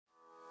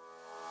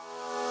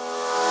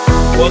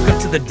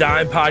Welcome to the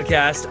Dime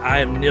Podcast. I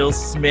am Nils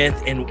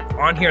Smith, and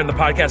on here on the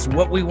podcast,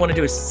 what we want to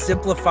do is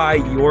simplify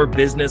your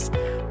business.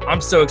 I'm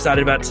so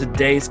excited about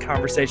today's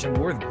conversation.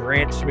 We're with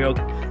Grant Schmeelk,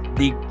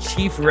 the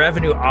Chief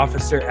Revenue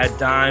Officer at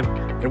Dime,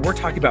 and we're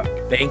talking about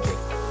banking.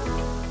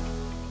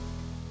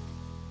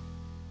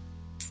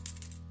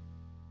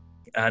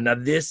 Now,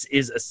 this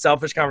is a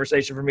selfish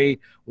conversation for me,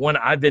 one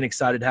I've been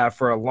excited to have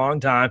for a long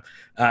time,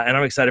 and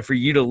I'm excited for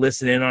you to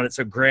listen in on it.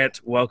 So,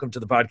 Grant, welcome to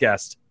the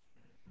podcast.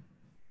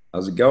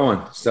 How's it going?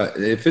 So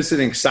if it's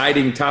an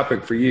exciting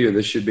topic for you,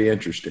 this should be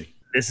interesting.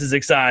 This is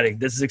exciting.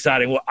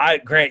 Well,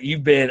 Grant,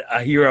 you've been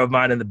a hero of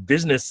mine in the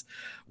business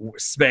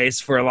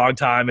space for a long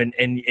time,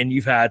 and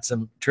you've had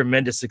some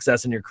tremendous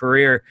success in your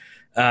career,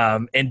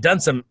 and done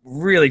some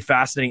really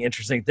fascinating,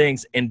 interesting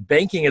things. And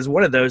banking is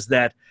one of those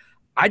that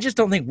I just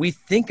don't think we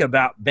think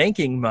about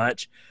banking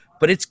much,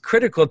 but it's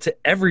critical to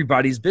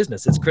everybody's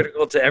business. It's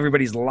critical to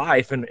everybody's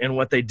life and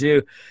what they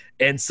do.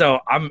 And so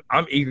I'm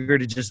eager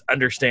to just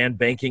understand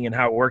banking and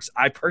how it works.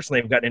 I personally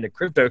have gotten into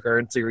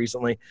cryptocurrency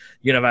recently.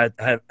 You know,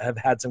 I have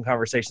had some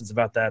conversations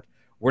about that.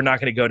 We're not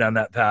going to go down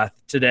that path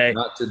today.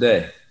 Not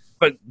today.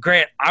 But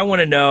Grant, I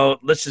want to know,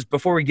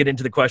 before we get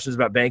into the questions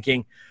about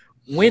banking,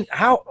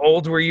 how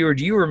old were you, or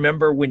do you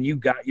remember when you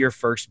got your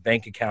first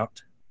bank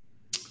account?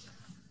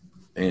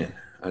 Man,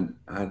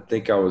 I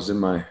think I was in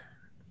my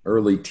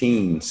early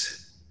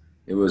teens.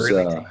 It was,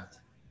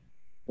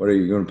 what are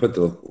you going to put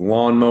the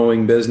lawn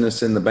mowing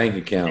business in the bank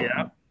account?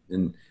 Yeah.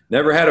 And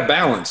never had a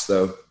balance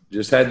though.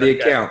 Just had the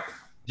account.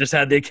 Just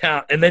had the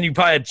account. And then you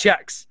probably had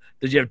checks.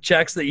 Did you have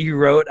checks that you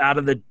wrote out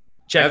of the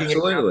checking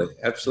account?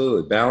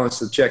 Absolutely. Balance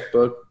the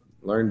checkbook,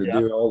 learn to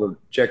do all the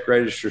check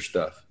register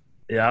stuff.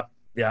 Yep.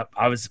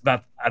 I was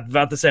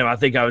about the same. I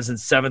think I was in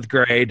 7th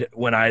grade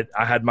when I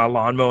had my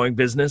lawn mowing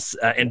business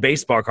and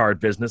baseball card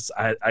business.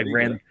 I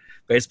ran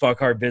baseball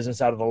card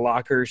business out of the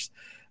lockers,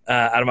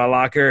 out of my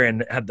locker,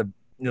 and had the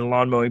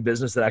lawn mowing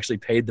business that actually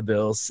paid the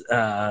bills.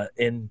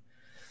 And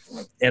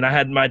I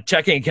had my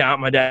checking account.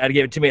 My dad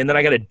gave it to me, and then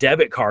I got a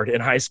debit card in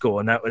high school,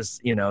 and that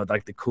was,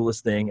 like the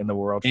coolest thing in the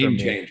world. Game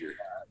changer.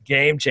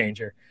 Game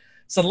changer.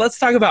 So let's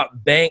talk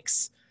about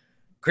banks.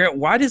 Grant,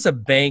 why does a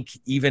bank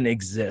even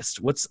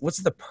exist? What's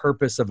the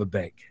purpose of a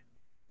bank?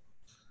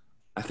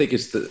 I think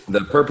it's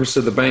the purpose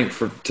of the bank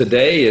for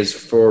today is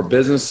for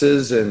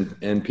businesses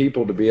and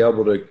people to be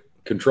able to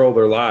control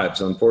their lives,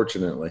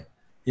 unfortunately.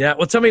 Yeah.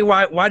 Well, tell me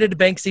why did the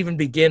banks even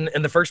begin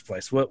in the first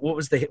place?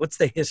 What's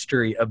the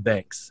history of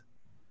banks?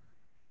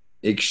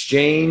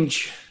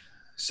 Exchange,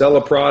 sell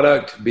a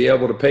product, be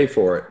able to pay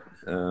for it.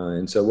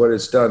 And so what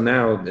it's done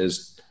now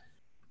is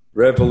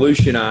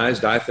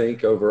revolutionized, I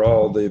think,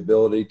 overall the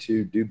ability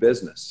to do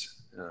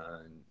business.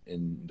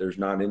 And there's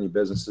not any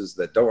businesses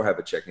that don't have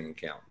a checking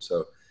account.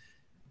 So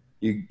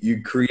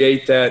you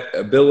create that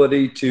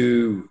ability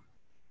to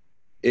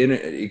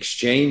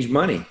exchange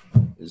money.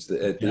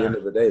 At the end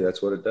of the day,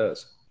 that's what it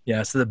does.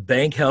 Yeah, so the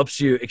bank helps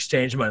you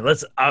exchange money.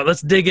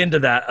 Let's dig into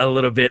that a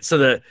little bit. So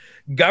the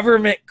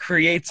government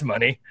creates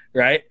money,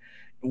 right?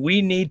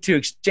 We need to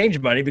exchange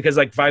money because,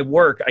 like, if I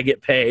work, I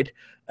get paid.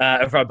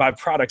 If I buy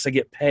products, I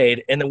get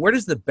paid. And then where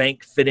does the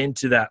bank fit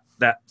into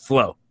that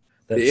flow?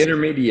 The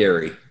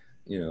intermediary.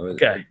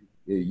 Okay.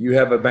 You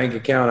have a bank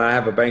account, I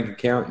have a bank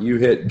account. You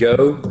hit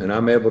go, and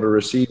I'm able to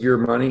receive your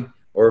money,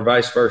 or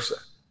vice versa.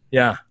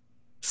 Yeah.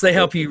 So they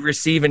help you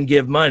receive and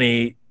give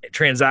money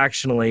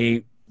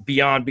transactionally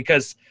beyond,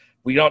 because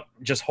we don't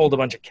just hold a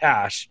bunch of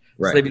cash.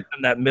 Right. So they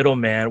become that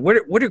middleman.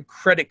 Where do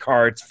credit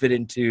cards fit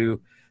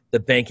into the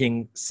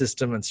banking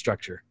system and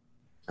structure?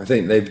 I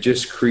think they've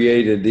just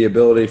created the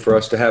ability for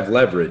us to have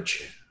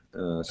leverage.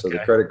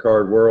 The credit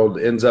card world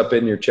ends up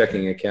in your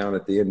checking account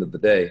at the end of the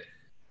day.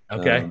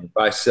 Okay. If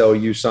I sell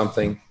you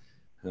something,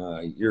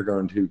 you're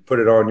going to put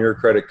it on your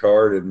credit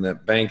card, and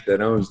that bank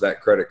that owns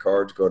that credit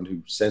card is going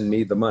to send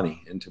me the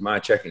money into my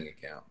checking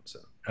account. So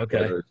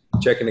whether it's a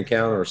checking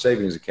account or a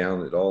savings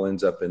account, it all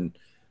ends up in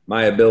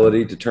my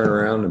ability to turn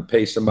around and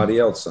pay somebody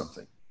else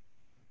something.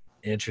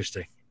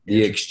 Interesting.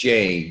 The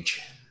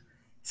exchange.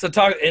 So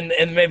talk, and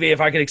maybe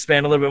if I could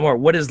expand a little bit more,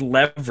 what does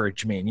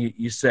leverage mean?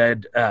 You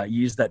said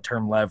you used that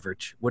term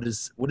leverage. What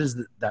does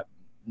that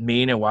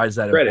mean, and why is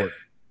that important?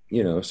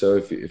 So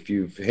if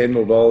you've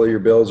handled all of your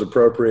bills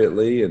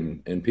appropriately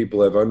and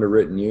people have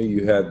underwritten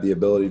you have the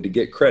ability to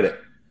get credit.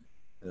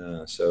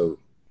 So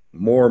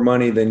more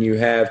money than you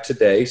have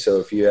today. So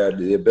if you had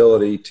the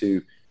ability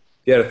to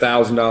get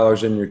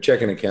 $1,000 in your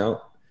checking account,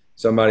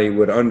 somebody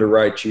would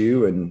underwrite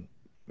you, and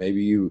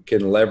maybe you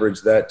can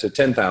leverage that to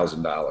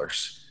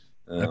 $10,000.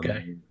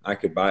 I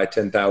could buy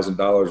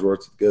 $10,000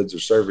 worth of goods or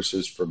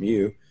services from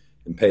you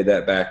and pay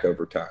that back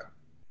over time.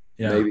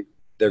 Yeah. Maybe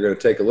they're going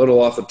to take a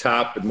little off the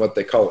top in what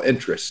they call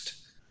interest.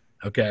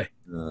 Okay.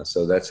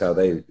 So that's how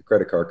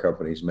credit card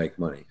companies make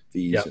money,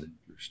 fees and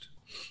interest.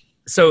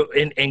 So,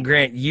 and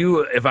Grant,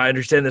 you, if I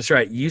understand this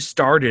right, you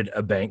started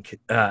a bank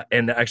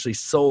and actually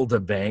sold a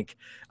bank.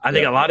 I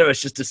think a lot of us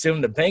just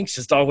assume the banks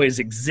just always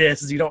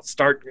exist. You don't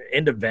start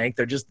in a bank;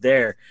 they're just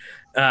there.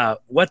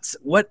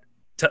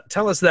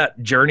 Tell us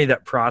that journey,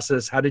 that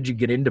process. How did you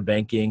get into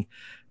banking,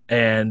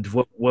 And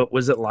what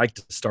was it like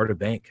to start a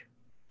bank?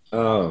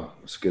 Oh,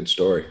 it's a good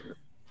story.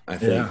 I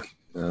Yeah. think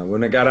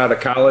when I got out of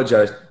college,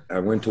 I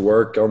went to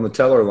work on the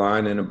teller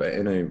line in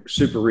a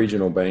super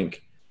regional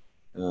bank,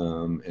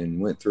 and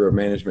went through a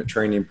management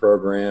training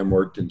program,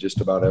 worked in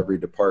just about every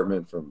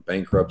department from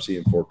bankruptcy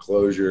and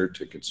foreclosure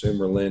to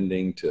consumer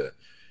lending to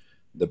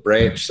the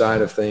branch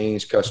side of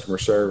things, customer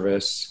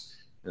service.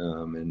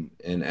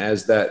 And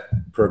as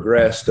that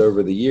progressed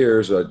over the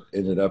years, I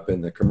ended up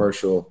in the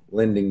commercial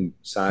lending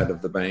side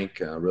of the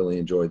bank. I really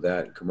enjoyed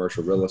that,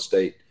 commercial real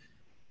estate.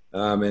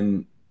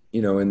 And,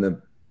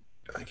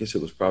 I guess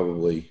it was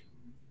probably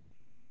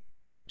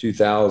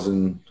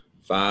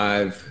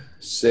 2005,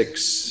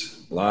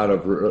 six, a lot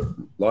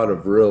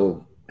of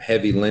real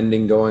heavy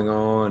lending going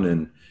on.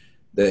 And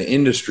the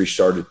industry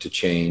started to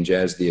change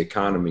as the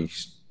economy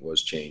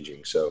was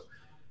changing. So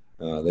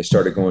they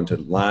started going to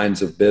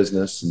lines of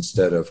business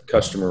instead of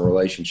customer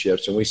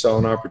relationships, and we saw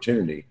an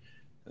opportunity.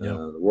 Yeah.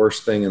 The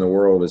worst thing in the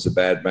world is a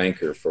bad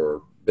banker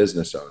for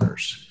business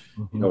owners.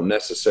 Mm-hmm. You don't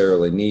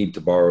necessarily need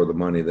to borrow the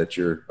money that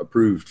you're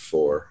approved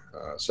for.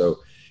 So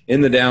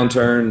in the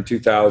downturn,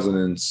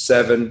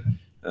 2007,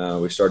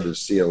 we started to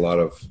see a lot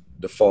of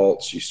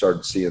defaults. You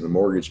started seeing the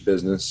mortgage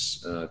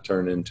business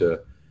turn into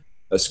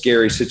a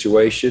scary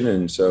situation.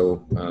 And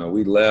so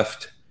we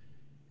left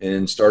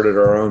and started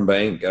our own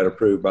bank, got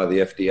approved by the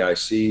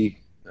FDIC.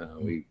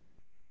 We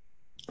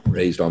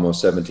raised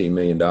almost $17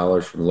 million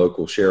from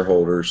local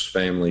shareholders,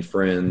 family,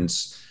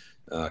 friends,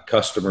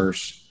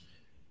 customers,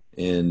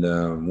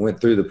 and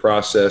went through the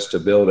process to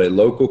build a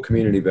local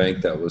community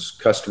bank that was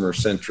customer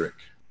centric.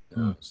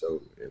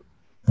 So it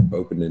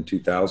opened in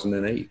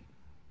 2008.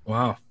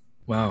 Wow.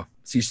 So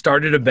you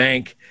started a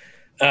bank.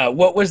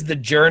 What was the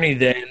journey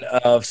then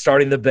of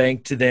starting the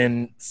bank to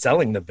then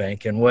selling the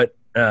bank, and what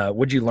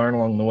would you learn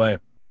along the way?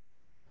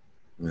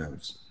 Yeah,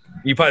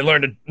 You probably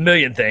learned a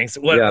million things.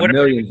 a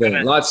million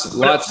things.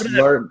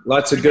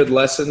 Lots of good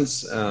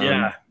lessons.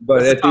 Yeah.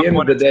 But at the end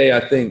of the day,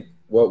 I think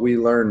what we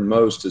learned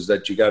most is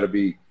that you got to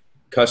be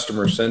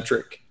customer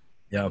centric.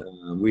 Yeah.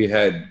 We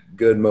had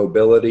good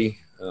mobility.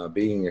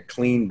 Being a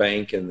clean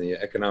bank in the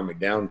economic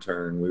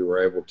downturn, we were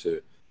able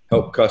to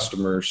help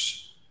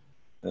customers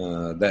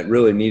that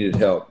really needed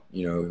help.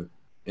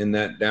 In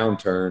that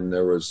downturn,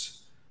 there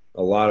was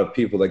a lot of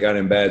people that got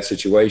in bad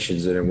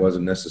situations, and it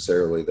wasn't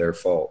necessarily their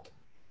fault.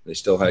 They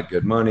still had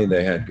good money,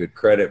 they had good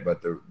credit,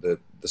 but the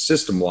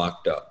system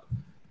locked up.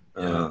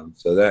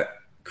 So that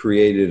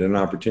created an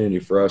opportunity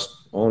for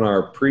us on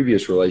our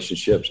previous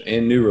relationships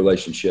and new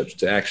relationships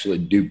to actually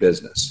do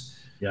business.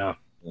 Yeah.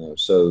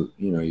 So,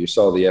 you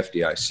saw the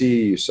FDIC,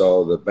 you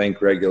saw the bank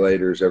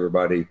regulators,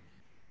 everybody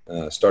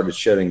started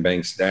shutting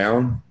banks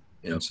down.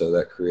 And so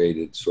that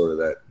created sort of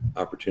that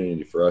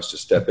opportunity for us to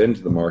step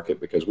into the market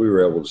because we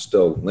were able to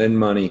still lend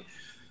money,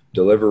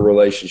 deliver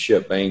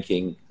relationship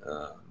banking,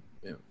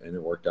 and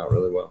it worked out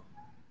really well.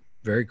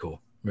 Very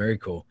cool. Very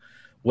cool.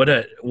 What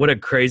a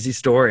crazy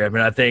story. I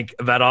mean, I think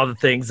about all the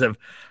things of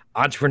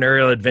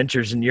entrepreneurial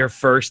adventures, and your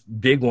first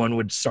big one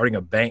was starting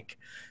a bank,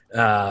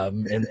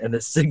 and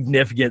the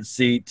significant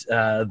seat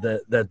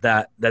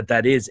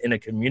that is in a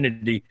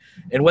community,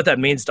 and what that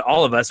means to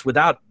all of us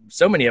without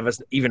so many of us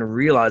even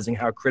realizing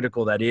how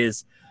critical that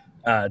is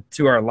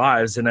to our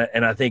lives. And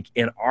I think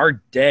in our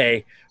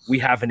day, we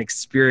haven't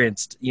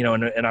experienced,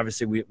 and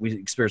obviously we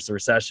experienced the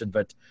recession,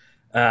 but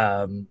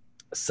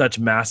such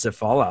massive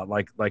fallout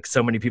like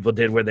so many people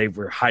did, where they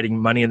were hiding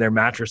money in their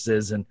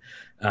mattresses and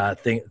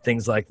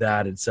things like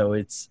that. And so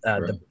it's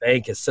right. The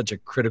bank is such a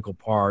critical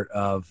part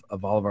of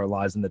all of our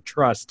lives, and the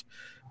trust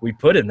we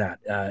put in that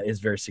is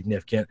very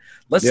significant.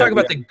 Let's talk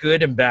about the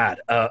good and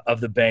bad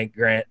of the bank,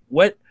 Grant.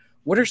 What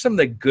are some of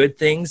the good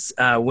things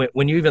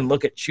when you even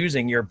look at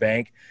choosing your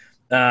bank?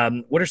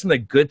 What are some of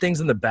the good things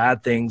and the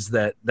bad things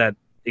that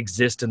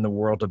exist in the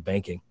world of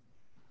banking?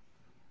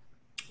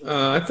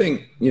 I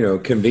think,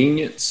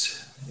 convenience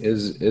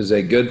is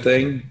a good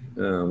thing.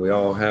 We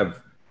all have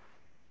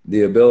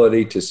the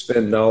ability to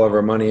spend all of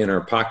our money in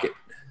our pocket.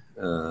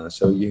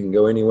 So you can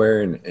go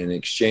anywhere and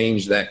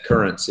exchange that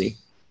currency.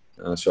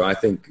 So I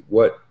think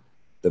what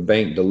the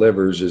bank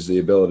delivers is the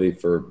ability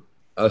for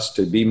us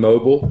to be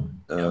mobile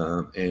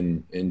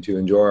and to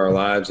enjoy our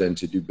lives and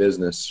to do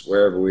business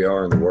wherever we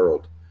are in the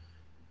world.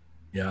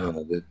 Yeah.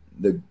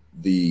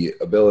 The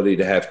ability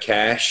to have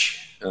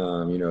cash.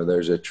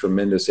 There's a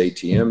tremendous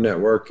ATM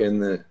network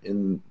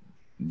in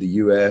the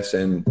U.S.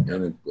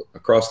 and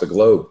across the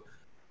globe.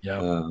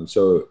 Yeah.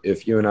 So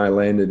if you and I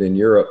landed in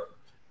Europe,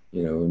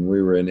 and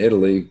we were in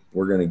Italy,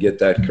 we're going to get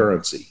that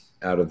currency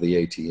out of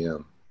the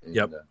ATM.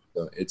 And,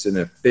 so it's an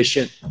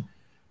efficient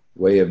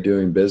way of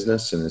doing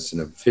business, and it's an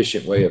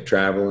efficient way of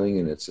traveling,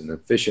 and it's an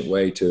efficient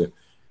way to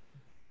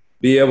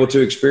be able to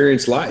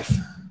experience life.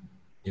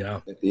 Yeah.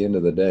 At the end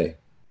of the day.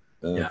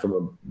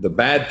 The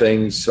bad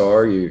things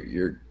are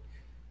you're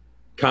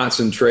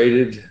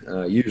concentrated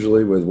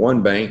usually with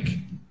one bank,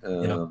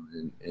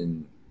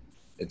 and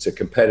it's a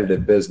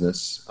competitive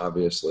business,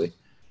 obviously.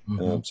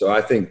 Mm-hmm. So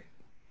I think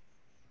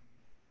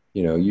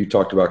you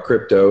talked about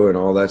crypto and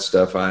all that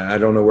stuff. I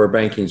don't know where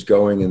banking's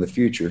going in the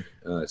future.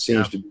 It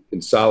seems to be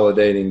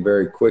consolidating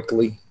very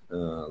quickly.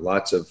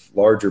 Lots of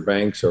larger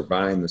banks are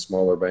buying the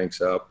smaller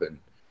banks up, and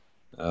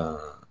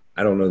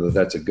I don't know that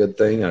that's a good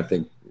thing. I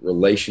think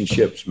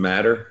relationships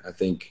matter. I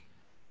think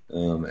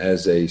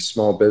as a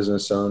small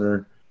business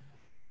owner,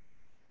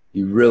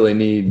 you really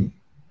need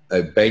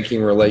a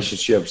banking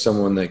relationship,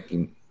 someone that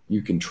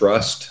you can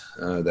trust,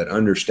 that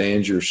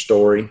understands your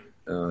story,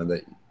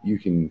 that you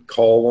can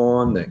call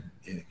on, that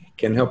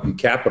can help you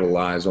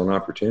capitalize on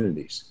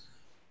opportunities.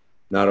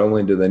 Not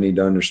only do they need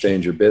to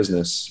understand your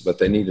business, but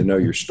they need to know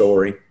your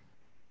story.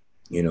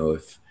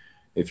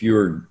 If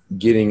you're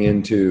getting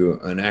into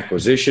an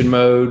acquisition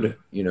mode,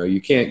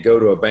 you can't go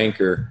to a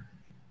banker,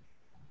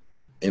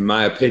 in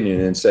my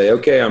opinion, and say,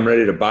 okay, I'm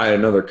ready to buy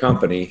another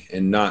company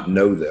and not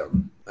know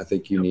them. I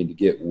think you need to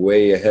get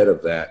way ahead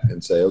of that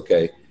and say,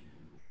 okay,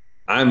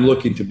 I'm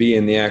looking to be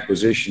in the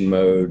acquisition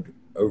mode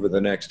over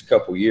the next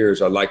couple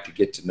years. I'd like to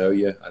get to know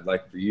you. I'd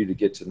like for you to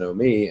get to know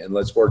me, and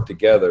let's work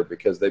together,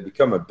 because they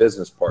become a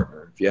business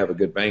partner. If you have a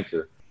good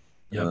banker,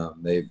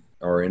 they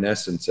are in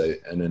essence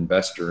an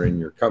investor in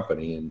your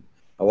company. And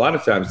a lot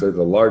of times they're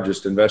the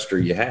largest investor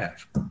you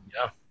have.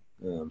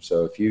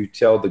 So if you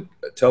tell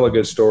a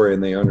good story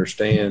and they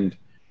understand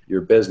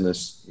your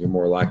business, you're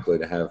more likely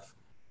to have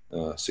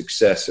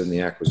success in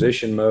the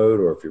acquisition mode,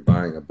 or if you're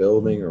buying a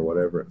building or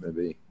whatever it may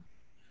be.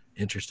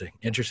 Interesting.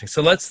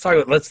 So let's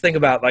think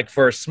about, like,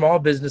 for a small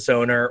business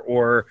owner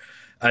or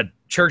a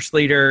church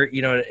leader,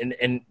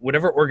 in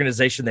whatever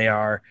organization they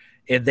are,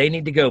 if they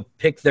need to go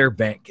pick their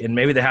bank, and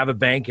maybe they have a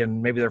bank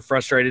and maybe they're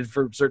frustrated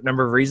for a certain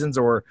number of reasons,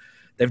 or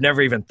they've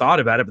never even thought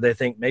about it, but they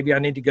think maybe I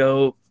need to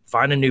go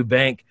find a new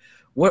bank.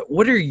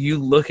 What are you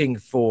looking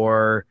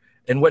for,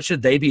 and what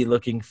should they be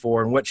looking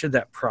for, and what should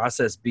that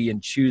process be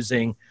in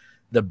choosing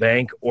the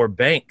bank or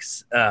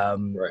banks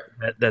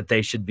that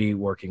they should be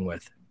working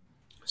with?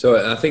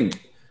 So I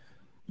think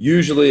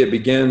usually it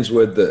begins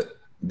with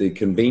the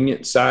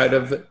convenient side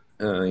of it.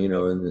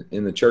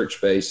 In the church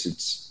space,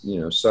 it's,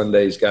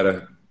 Sunday's got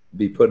to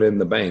be put in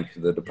the bank.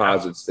 The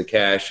deposits, the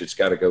cash, it's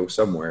got to go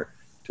somewhere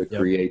to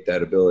create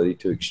that ability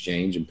to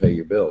exchange and pay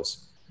your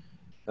bills.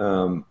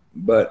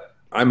 But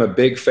I'm a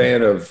big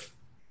fan of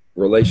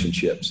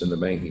relationships in the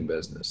banking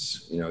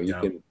business. You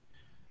can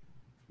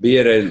be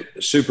at a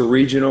super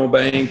regional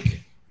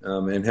bank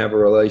and have a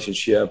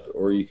relationship,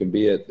 or you can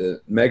be at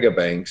the mega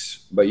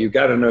banks, but you've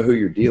got to know who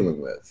you're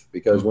dealing with,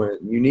 because when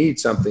you need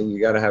something, you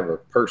got to have a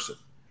person.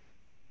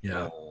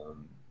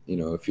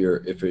 If you're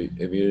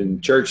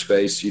in church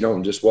space, you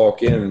don't just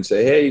walk in and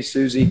say, hey,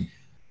 Susie,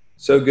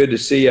 so good to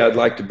see you. I'd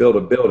like to build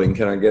a building.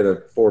 Can I get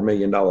a $4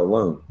 million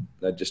loan?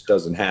 That just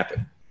doesn't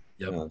happen.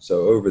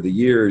 So over the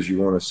years, you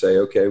want to say,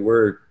 okay,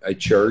 we're a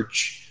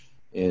church,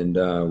 and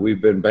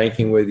we've been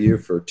banking with you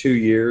for 2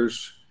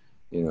 years.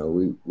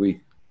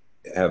 We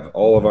have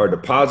all of our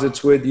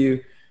deposits with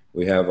you.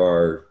 We have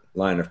our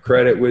line of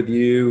credit with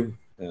you.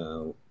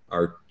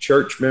 Our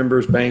church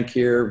members bank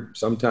here.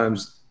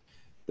 Sometimes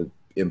the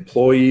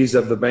employees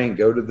of the bank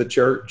go to the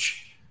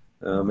church.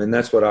 And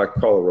that's what I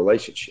call a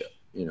relationship,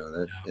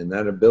 and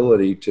that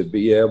ability to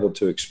be able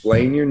to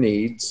explain your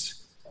needs,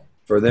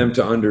 for them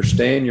to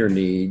understand your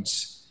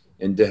needs,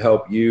 and to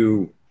help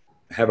you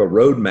have a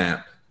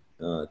roadmap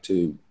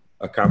to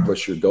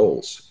accomplish your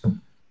goals.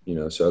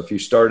 So if you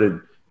started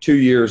 2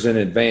 years in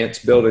advance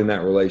building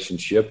that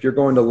relationship, you're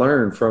going to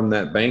learn from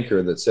that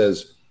banker that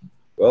says,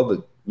 well,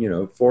 the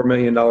 $4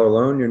 million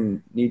loan,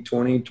 you need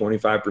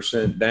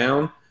 25%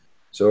 down.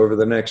 So over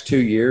the next 2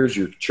 years,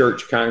 your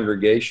church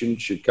congregation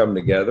should come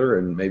together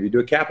and maybe do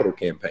a capital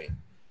campaign.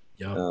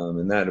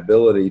 And that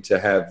ability to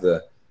have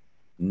the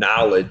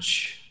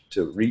knowledge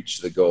to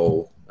reach the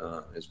goal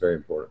is very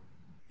important.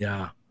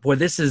 Boy,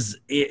 this is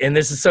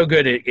so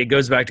good. It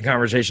goes back to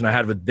conversation I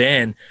had with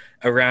Ben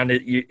around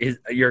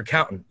your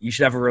accountant. You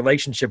should have a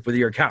relationship with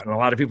your accountant. A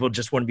lot of people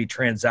just want to be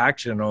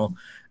transactional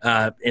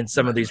in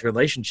some of these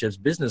relationships,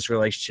 business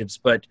relationships,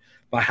 but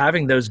by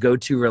having those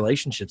go-to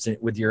relationships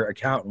with your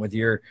accountant, with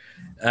your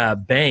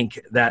bank,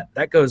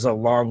 that goes a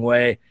long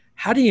way.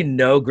 How do you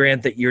know,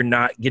 Grant, that you're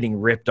not getting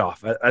ripped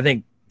off? I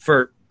think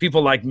for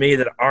people like me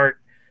that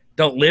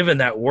don't live in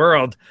that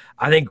world,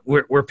 I think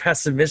we're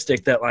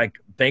pessimistic that, like,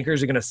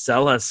 bankers are going to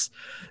sell us,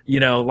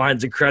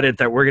 lines of credit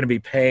that we're going to be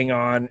paying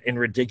on in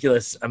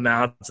ridiculous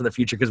amounts in the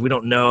future, because we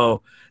don't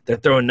know. They're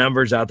throwing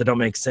numbers out that don't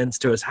make sense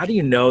to us. How do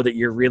you know that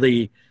you're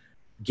really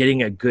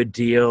getting a good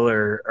deal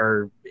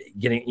or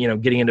getting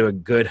into a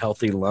good,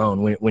 healthy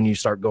loan when you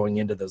start going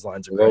into those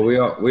lines of credit?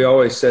 Well, we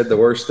always said the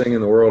worst thing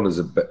in the world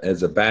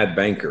is a bad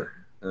banker.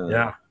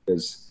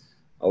 Because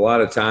a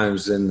lot of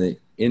times in the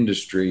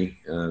industry,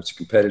 it's a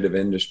competitive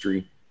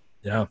industry.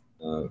 A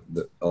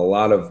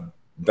lot of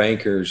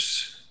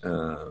bankers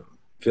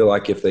feel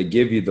like if they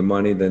give you the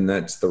money, then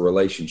that's the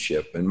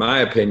relationship. In my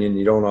opinion,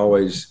 you don't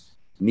always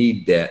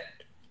need debt.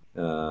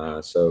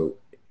 So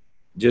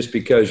just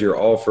because you're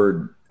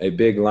offered a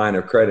big line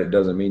of credit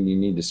doesn't mean you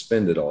need to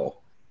spend it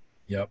all.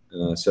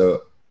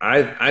 So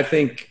I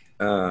think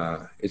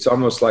it's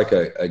almost like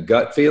a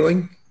gut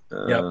feeling.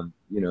 Yep.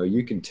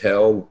 You can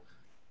tell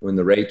when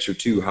the rates are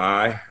too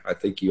high. I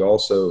think you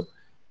also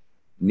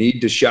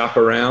need to shop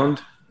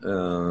around. A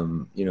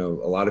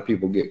lot of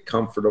people get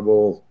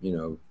comfortable,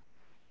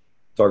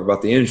 talk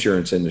about the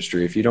insurance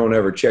industry. If you don't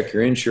ever check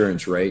your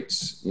insurance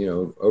rates,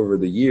 over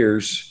the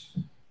years,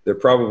 they're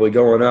probably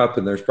going up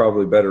and there's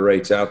probably better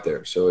rates out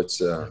there. So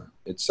it's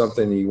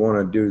something you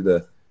want to do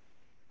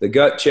the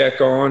gut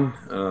check on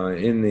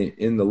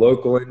in the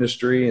local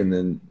industry. And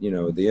then,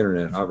 the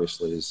internet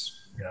obviously has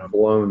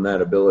blown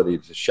that ability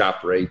to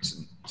shop rates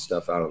and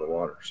stuff out of the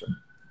water. So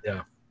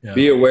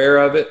be aware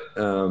of it.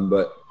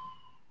 But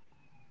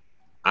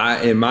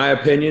in my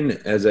opinion,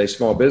 as a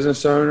small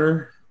business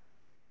owner,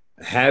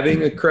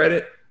 having a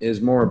credit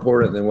is more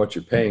important than what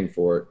you're paying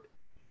for it.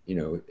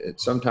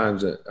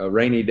 Sometimes a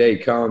rainy day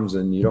comes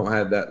and you don't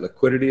have that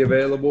liquidity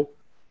available.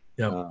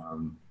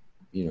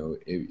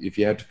 If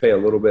you have to pay a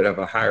little bit of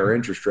a higher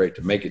interest rate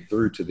to make it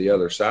through to the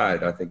other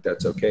side, I think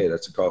that's okay.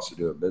 That's the cost of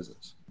doing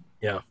business.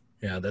 Yeah,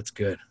 that's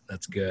good.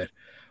 That's good.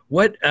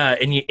 What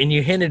and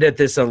you hinted at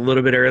this a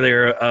little bit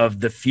earlier of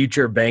the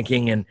future of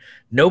banking, and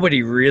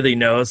nobody really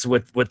knows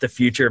what the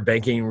future of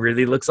banking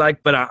really looks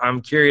like. But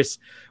I'm curious,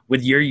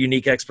 with your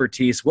unique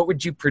expertise, what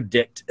would you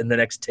predict in the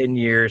next 10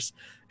 years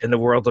in the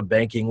world of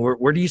banking?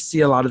 Where do you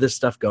see a lot of this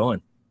stuff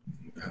going?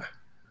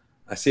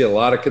 I see a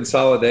lot of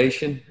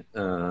consolidation.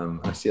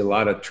 I see a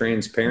lot of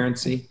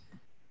transparency.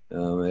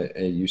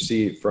 And you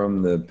see it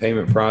from the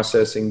payment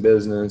processing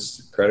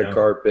business, credit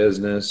card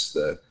business,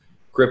 the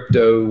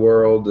crypto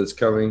world that's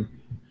coming.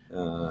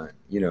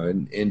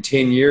 In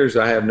 10 years,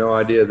 I have no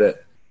idea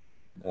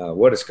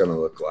what it's going to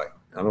look like.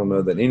 I don't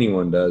know that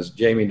anyone does.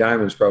 Jamie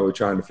Dimon's probably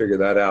trying to figure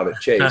that out at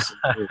Chase.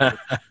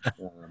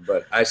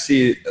 But I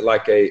see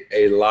like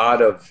a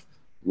lot of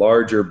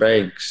larger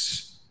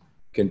banks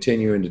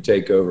continuing to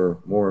take over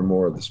more and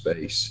more of the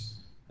space.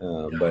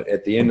 But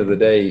at the end of the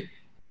day,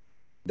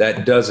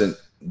 that doesn't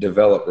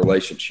develop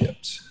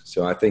relationships.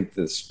 So I think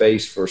the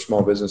space for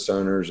small business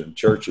owners and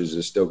churches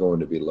is still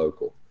going to be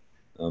local.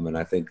 And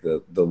I think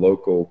the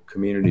local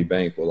community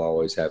bank will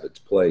always have its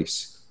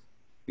place,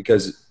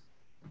 because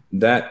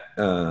that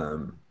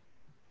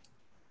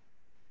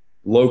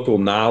local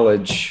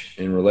knowledge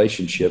and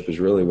relationship is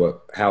really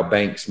how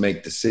banks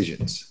make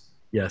decisions.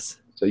 Yes.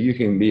 So you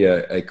can be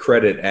a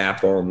credit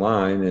app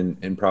online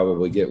and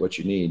probably get what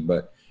you need.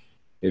 But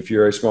if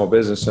you're a small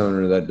business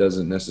owner, that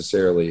doesn't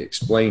necessarily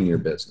explain your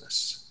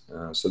business.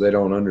 So they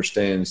don't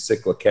understand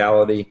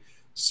cyclicality,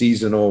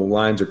 seasonal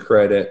lines of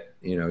credit.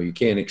 You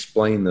can't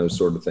explain those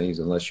sort of things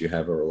unless you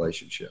have a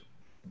relationship.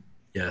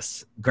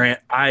 Yes. Grant,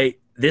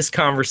 this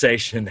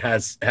conversation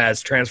has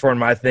transformed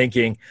my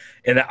thinking.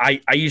 And I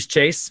use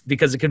Chase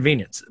because of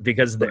convenience,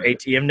 because of the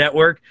ATM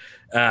network.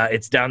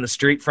 It's down the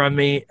street from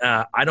me.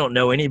 I don't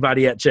know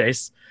anybody at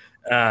Chase.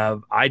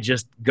 I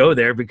just go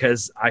there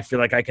because I feel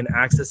like I can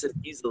access it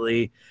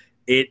easily.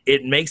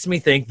 It makes me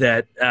think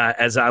that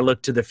as I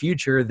look to the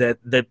future, that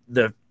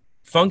the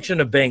function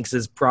of banks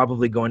is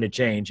probably going to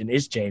change and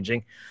is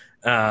changing.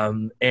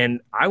 And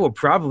I will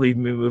probably be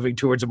moving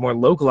towards a more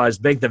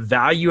localized bank. The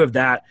value of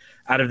that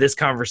out of this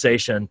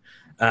conversation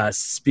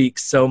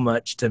speaks so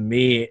much to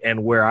me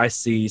and where I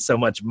see so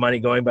much money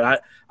going.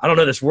 But I don't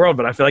know this world,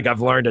 but I feel like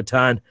I've learned a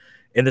ton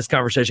in this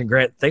conversation.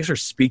 Grant, thanks for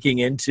speaking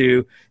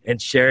into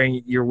and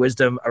sharing your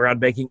wisdom around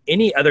banking.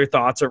 Any other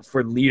thoughts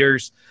for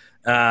leaders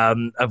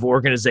of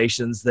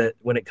organizations that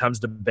when it comes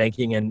to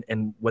banking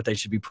and what they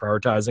should be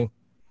prioritizing?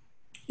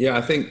 Yeah,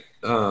 I think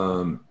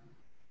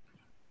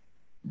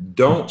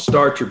don't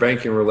start your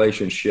banking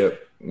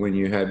relationship when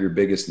you have your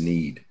biggest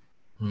need.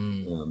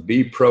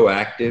 Be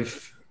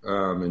proactive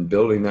in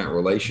building that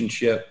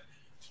relationship.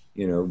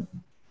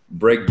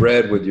 Break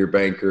bread with your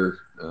banker.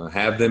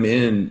 Have them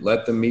in.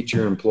 Let them meet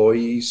your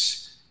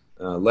employees.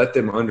 Let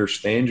them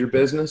understand your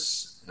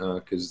business,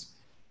 because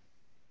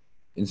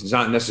it's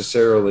not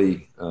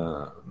necessarily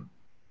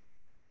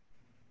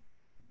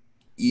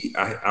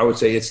I would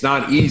say it's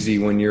not easy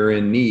when you're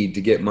in need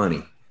to get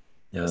money.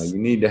 Yes. You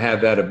need to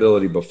have that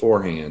ability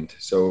beforehand.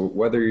 So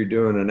whether you're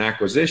doing an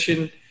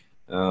acquisition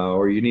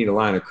or you need a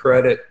line of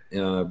credit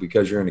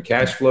because you're in a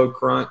cash flow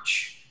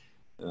crunch,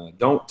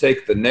 don't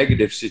take the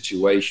negative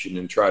situation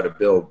and try to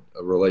build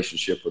a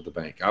relationship with the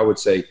bank. I would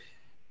say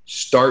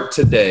start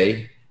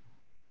today,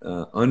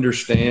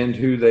 understand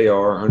who they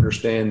are,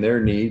 understand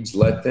their needs,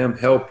 let them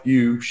help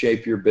you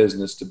shape your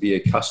business to be a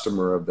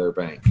customer of their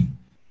bank.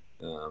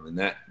 And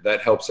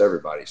that helps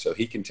everybody. So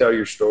he can tell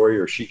your story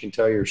or she can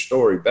tell your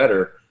story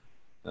better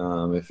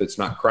if it's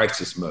not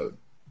crisis mode.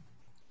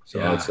 So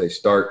I would say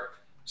start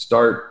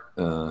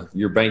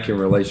your banking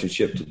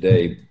relationship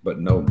today,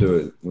 but don't do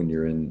it when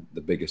you're in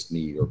the biggest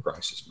need or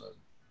crisis mode.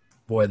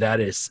 Boy, that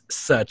is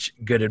such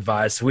good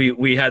advice.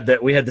 We had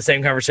the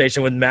same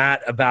conversation with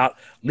Matt about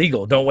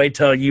legal. Don't wait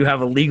till you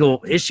have a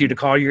legal issue to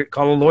call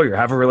a lawyer.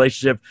 Have a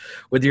relationship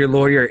with your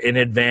lawyer in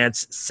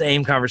advance.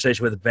 Same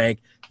conversation with a bank.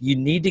 You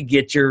need to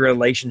get your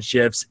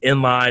relationships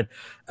in line.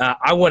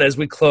 As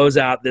we close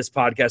out this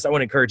podcast, I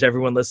want to encourage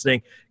everyone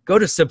listening, go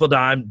to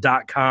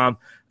simpledime.com.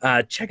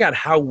 Check out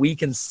how we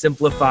can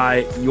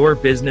simplify your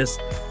business.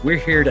 We're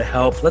here to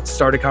help. Let's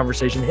start a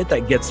conversation. Hit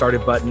that get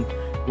started button.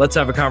 Let's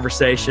have a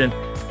conversation.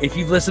 If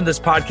you've listened to this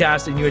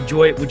podcast and you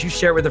enjoy it, would you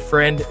share it with a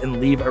friend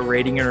and leave a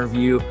rating and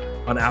review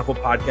on Apple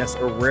Podcasts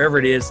or wherever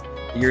it is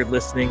that you're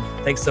listening?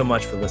 Thanks so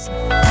much for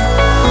listening.